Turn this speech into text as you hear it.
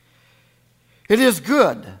It is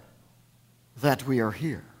good that we are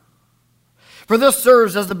here. For this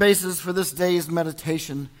serves as the basis for this day's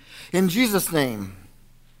meditation. In Jesus' name,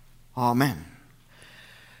 amen.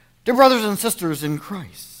 Dear brothers and sisters in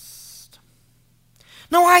Christ,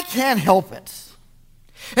 no, I can't help it.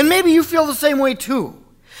 And maybe you feel the same way too.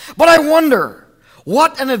 But I wonder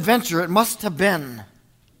what an adventure it must have been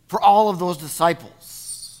for all of those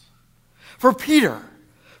disciples. For Peter,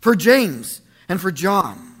 for James, and for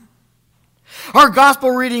John. Our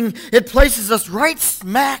gospel reading, it places us right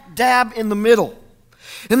smack dab in the middle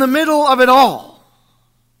of it all.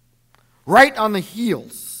 Right on the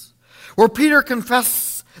heels, where Peter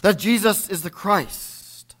confesses that Jesus is the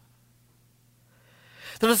Christ.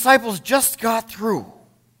 The disciples just got through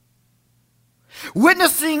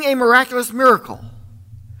witnessing a miraculous miracle,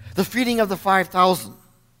 the feeding of the 5,000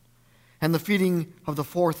 and the feeding of the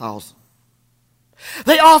 4,000.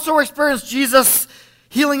 They also experienced Jesus'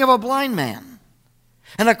 healing of a blind man,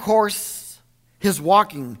 and of course, his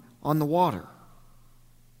walking on the water.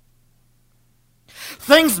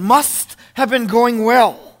 Things must have been going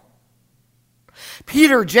well.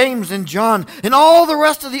 Peter, James, and John, and all the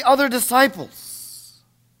rest of the other disciples,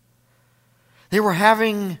 they were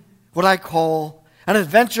having what I call an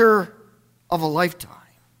adventure of a lifetime.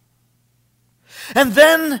 And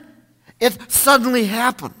then it suddenly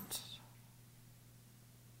happened.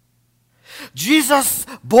 Jesus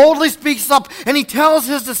boldly speaks up and he tells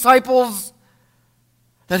his disciples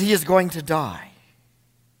that he is going to die.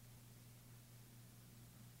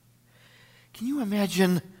 Can you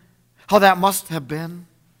imagine how that must have been?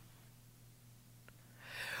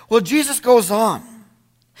 Well, Jesus goes on,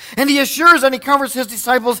 and he assures and he comforts his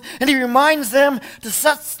disciples, and he reminds them to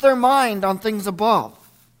set their mind on things above,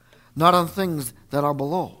 not on things that are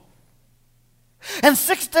below. And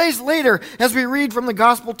 6 days later, as we read from the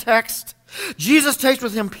gospel text, Jesus takes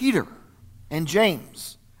with him Peter and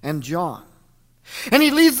James and John, and he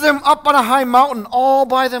leads them up on a high mountain all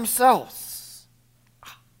by themselves.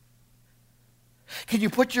 Can you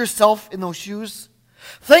put yourself in those shoes?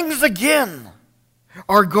 Things again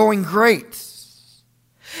are going great.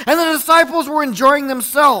 And the disciples were enjoying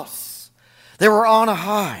themselves. They were on a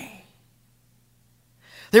high.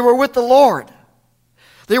 They were with the Lord.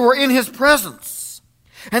 They were in his presence.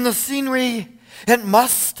 And the scenery, it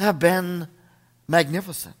must have been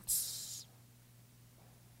magnificent.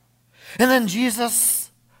 And then Jesus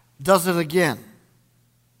does it again.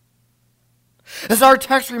 As our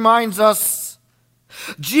text reminds us,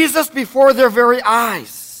 Jesus, before their very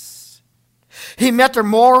eyes, he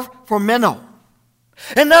metamorphomeno.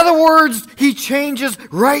 In other words, he changes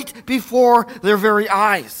right before their very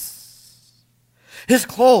eyes. His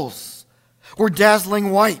clothes were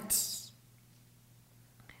dazzling white.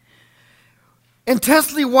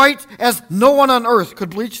 Intensely white as no one on earth could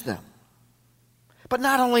bleach them. But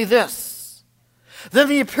not only this, then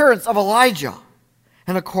the appearance of Elijah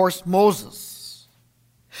and, of course, Moses.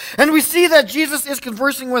 And we see that Jesus is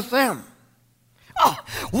conversing with them. Oh,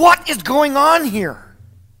 what is going on here?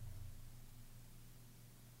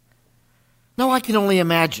 Now I can only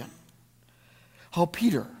imagine how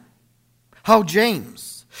Peter, how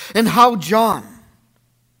James, and how John,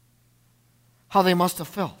 how they must have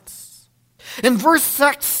felt. In verse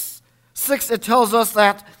 6, it tells us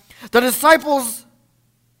that the disciples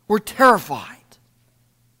were terrified.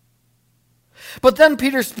 But then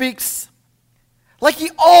Peter speaks like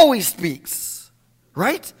he always speaks,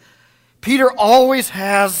 right? Peter always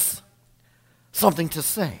has something to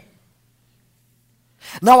say.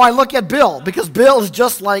 Now I look at Bill, because Bill is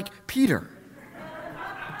just like Peter.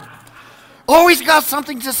 Always got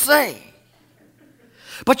something to say.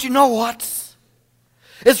 But you know what?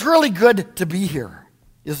 It's really good to be here,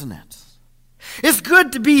 isn't it? It's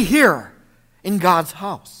good to be here in God's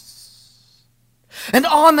house. And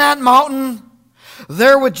on that mountain,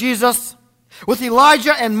 there with Jesus, with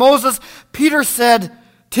Elijah and Moses, Peter said,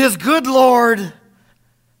 "'Tis good, Lord,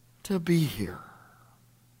 to be here."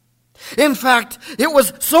 In fact, it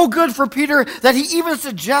was so good for Peter that he even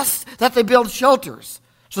suggests that they build shelters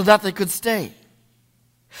so that they could stay.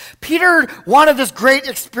 Peter wanted this great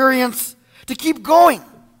experience to keep going.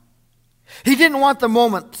 He didn't want the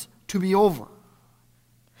moment to be over.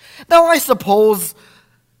 Now, I suppose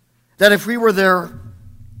that if we were there,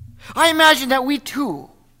 I imagine that we too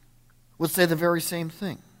would say the very same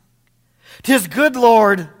thing. "'Tis good,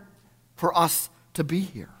 Lord, for us to be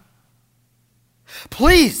here.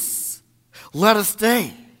 Please, let us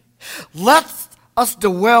stay. Let us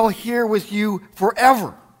dwell here with you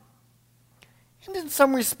forever." And in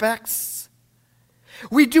some respects,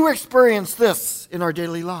 we do experience this in our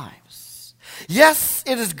daily lives. Yes,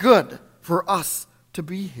 it is good for us to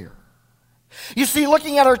be here. You see,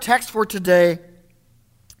 looking at our text for today,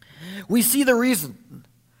 we see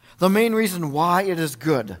the main reason why it is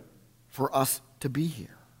good for us to be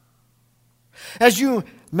here. As you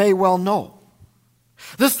may well know,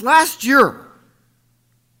 this last year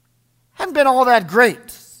hadn't been all that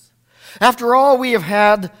great. After all, we have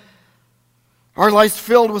had our lives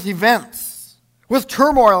filled with events, with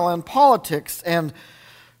turmoil and politics, and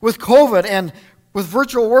with COVID, and with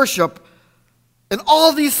virtual worship, and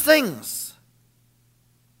all these things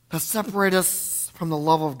that separate us from the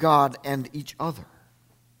love of God and each other.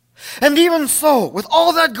 And even so, with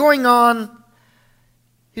all that going on,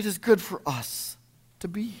 it is good for us to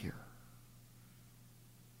be here.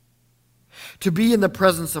 To be in the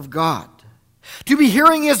presence of God. To be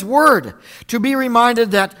hearing His Word. To be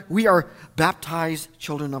reminded that we are baptized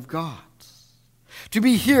children of God. To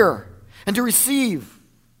be here and to receive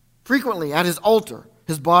frequently at His altar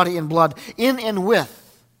His body and blood in and with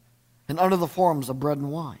and under the forms of bread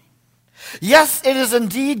and wine. Yes, it is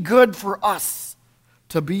indeed good for us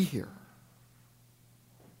to be here.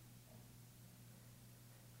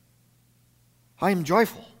 I am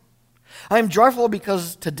joyful. I am joyful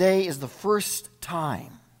because today is the first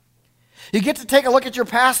time you get to take a look at your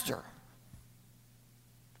pastor.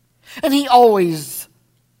 And he always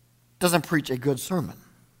doesn't preach a good sermon.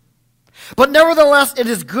 But nevertheless, it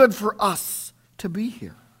is good for us to be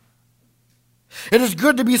here. It is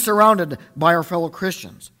good to be surrounded by our fellow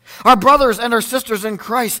Christians, our brothers and our sisters in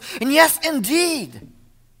Christ. And yes, indeed,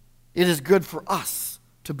 it is good for us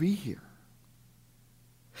to be here.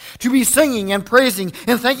 To be singing and praising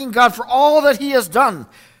and thanking God for all that He has done.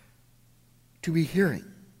 To be hearing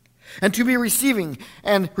and to be receiving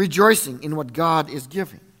and rejoicing in what God is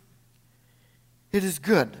giving. It is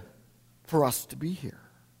good for us to be here.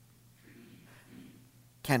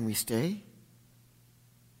 Can we stay?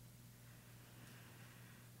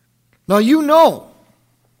 Now you know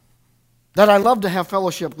that I love to have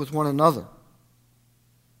fellowship with one another.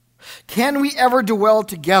 Can we ever dwell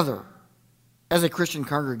together as a Christian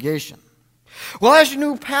congregation? Well, as your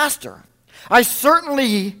new pastor, I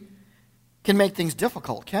certainly can make things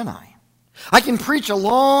difficult, can I? I can preach a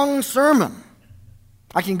long sermon.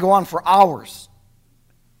 I can go on for hours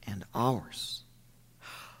and hours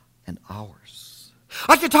and hours.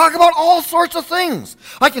 I can talk about all sorts of things.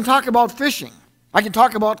 I can talk about fishing. I can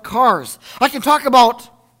talk about cars. I can talk about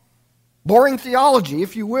boring theology,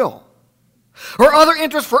 if you will. Or other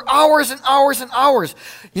interests for hours and hours and hours.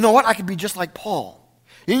 You know what? I could be just like Paul.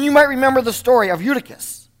 And you might remember the story of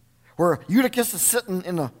Eutychus, where Eutychus is sitting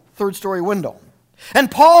in a third-story window.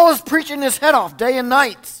 And Paul is preaching his head off day and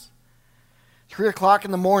night. 3 o'clock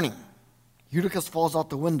in the morning, Eutychus falls out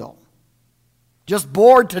the window, just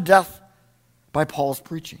bored to death by Paul's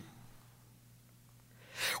preaching.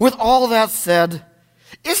 With all that said,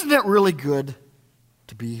 isn't it really good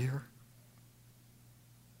to be here?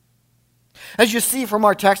 As you see from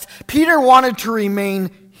our text, Peter wanted to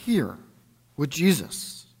remain here with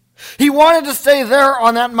Jesus. He wanted to stay there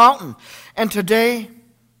on that mountain. And today,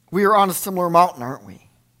 we are on a similar mountain, aren't we?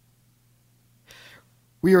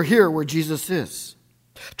 We are here where Jesus is,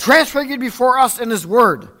 transfigured before us in His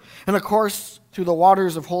Word, and of course, through the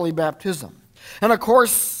waters of holy baptism, and of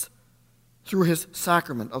course, through His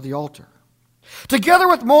sacrament of the altar. Together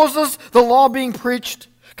with Moses, the law being preached,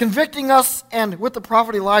 convicting us, and with the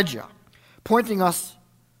prophet Elijah, pointing us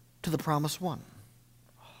to the promised one.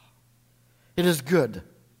 It is good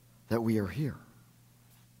that we are here.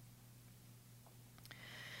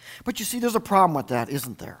 But you see, there's a problem with that,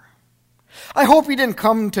 isn't there? I hope you didn't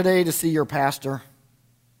come today to see your pastor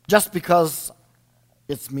just because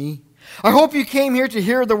it's me. I hope you came here to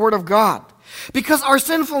hear the Word of God, because our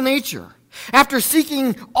sinful nature, after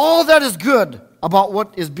seeking all that is good about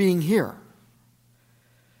what is being here,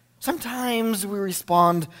 sometimes we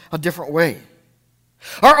respond a different way.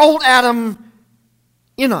 Our old Adam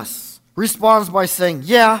in us responds by saying,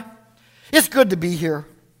 yeah, it's good to be here.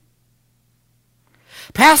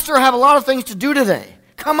 Pastor, I have a lot of things to do today.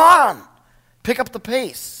 Come on, pick up the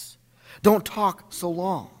pace. Don't talk so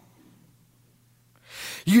long.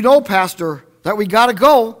 You know, Pastor, that we got to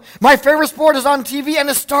go. My favorite sport is on TV and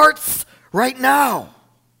it starts right now.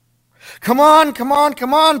 Come on,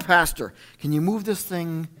 Pastor. Can you move this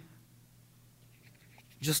thing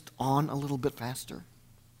just on a little bit faster?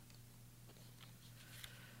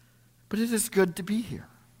 But it is good to be here.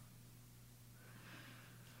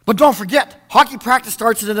 But don't forget, hockey practice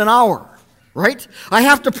starts in an hour, right? I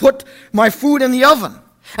have to put my food in the oven,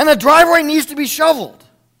 and the driveway needs to be shoveled.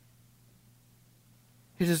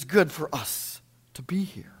 It is good for us to be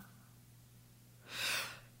here.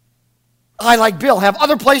 I, like Bill, have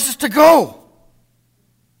other places to go.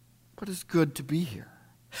 but it's good to be here.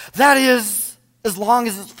 That is, as long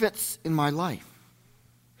as it fits in my life.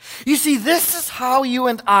 You see, this is how you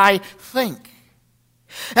and I think.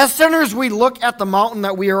 As sinners, we look at the mountain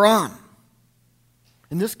that we are on.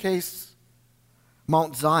 In this case,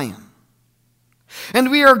 Mount Zion. And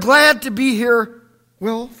we are glad to be here,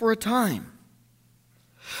 well, for a time.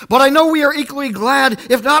 But I know we are equally glad,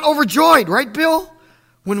 if not overjoyed, right, Bill?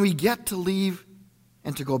 When we get to leave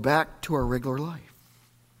and to go back to our regular life.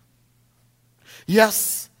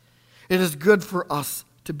 Yes, it is good for us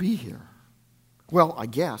to be here. Well, I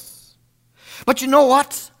guess. But you know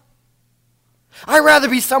what? I'd rather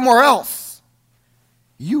be somewhere else.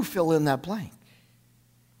 You fill in that blank.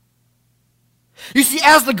 You see,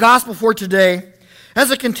 as the gospel for today, as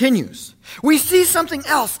it continues, we see something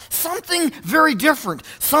else, something very different,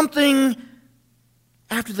 something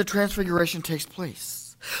after the transfiguration takes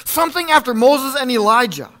place, something after Moses and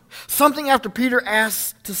Elijah, something after Peter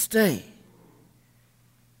asks to stay.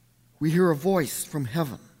 We hear a voice from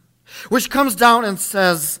heaven, which comes down and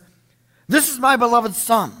says, "This is my beloved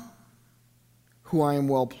Son, who I am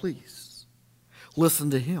well pleased. Listen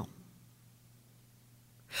to him."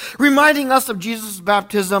 Reminding us of Jesus'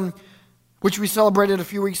 baptism, which we celebrated a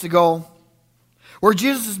few weeks ago, where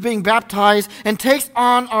Jesus is being baptized and takes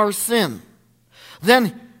on our sin.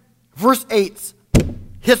 Then verse 8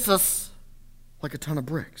 hits us like a ton of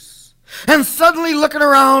bricks. And suddenly looking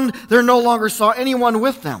around, they no longer saw anyone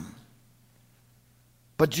with them,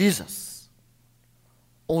 but Jesus.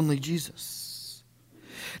 Only Jesus.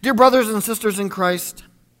 Dear brothers and sisters in Christ,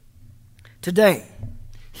 today,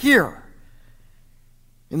 here,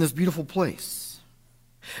 in this beautiful place,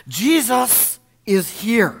 Jesus is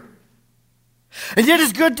here. And it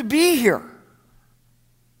is good to be here.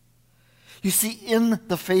 You see, in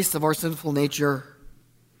the face of our sinful nature,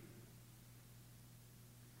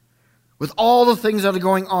 with all the things that are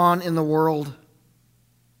going on in the world,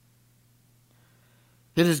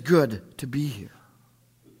 it is good to be here.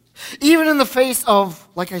 Even in the face of,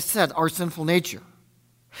 like I said, our sinful nature,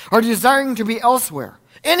 our desiring to be elsewhere,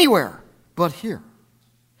 anywhere but here.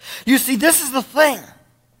 You see, this is the thing.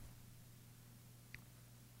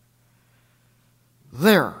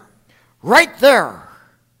 There, right there,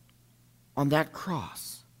 on that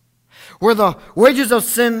cross, where the wages of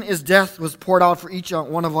sin is death, was poured out for each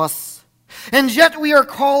one of us. And yet we are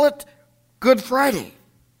called Good Friday.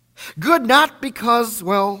 Good not because,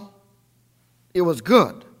 well, it was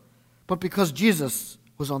good, but because Jesus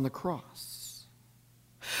was on the cross.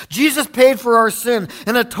 Jesus paid for our sin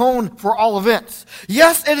and atoned for all of it.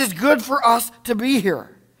 Yes, it is good for us to be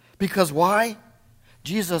here. Because why?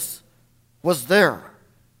 Jesus was there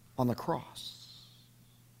on the cross.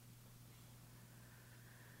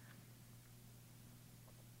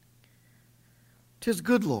 'Tis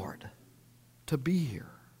good, Lord, to be here.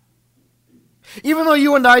 Even though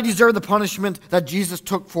you and I deserve the punishment that Jesus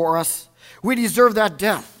took for us, we deserve that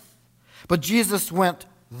death. But Jesus went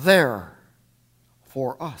there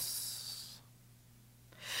for us.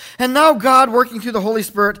 And now God, working through the Holy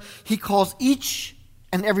Spirit, He calls each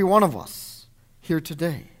and every one of us here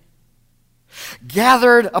today,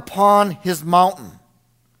 gathered upon His mountain,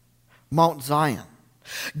 Mount Zion,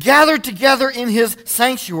 gathered together in His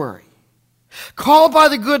sanctuary, called by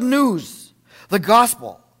the good news, the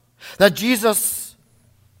gospel, that Jesus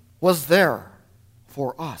was there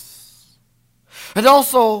for us. And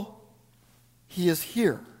also, He is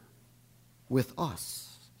here with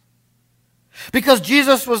us. Because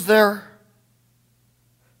Jesus was there,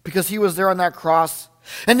 because He was there on that cross,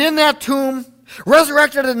 and in that tomb,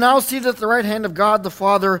 resurrected and now seated at the right hand of God the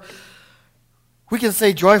Father, we can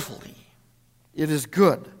say joyfully, it is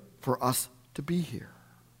good for us to be here.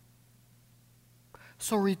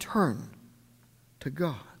 So return to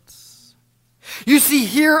God's. You see,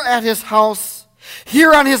 here at His house,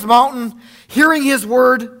 here on His mountain, hearing His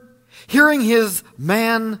word, hearing His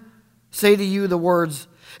man say to you the words,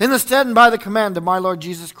 "In the stead and by the command of my Lord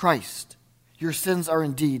Jesus Christ, your sins are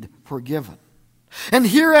indeed forgiven." And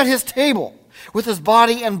here at His table, with His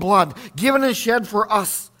body and blood, given and shed for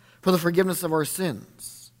us, for the forgiveness of our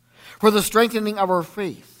sins, for the strengthening of our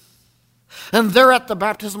faith. And there at the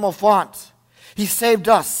baptismal font, He saved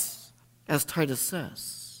us, as Titus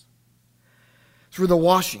says, through the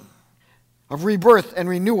washing of rebirth and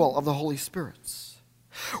renewal of the Holy Spirits.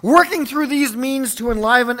 Working through these means to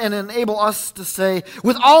enliven and enable us to say,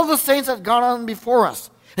 with all the saints that have gone on before us,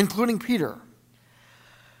 including Peter,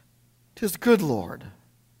 "'Tis good, Lord,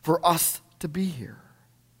 for us to be here,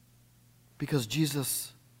 because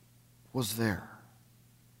Jesus was there."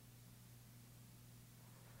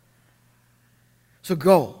 So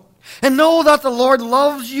go and know that the Lord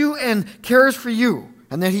loves you and cares for you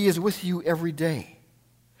and that he is with you every day.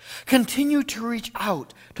 Continue to reach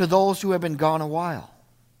out to those who have been gone a while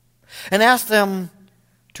and ask them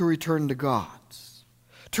to return to God,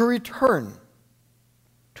 to return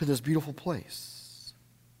to this beautiful place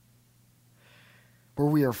where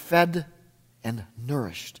we are fed and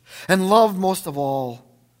nourished and loved most of all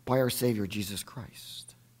by our Savior, Jesus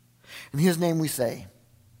Christ. In his name we say,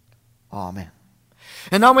 Amen.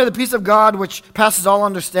 And now may the peace of God, which passes all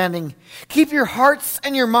understanding, keep your hearts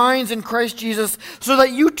and your minds in Christ Jesus, so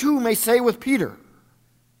that you too may say with Peter,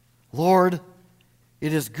 Lord,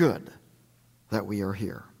 it is good that we are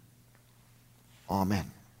here. Amen.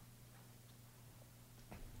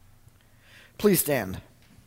 Please stand.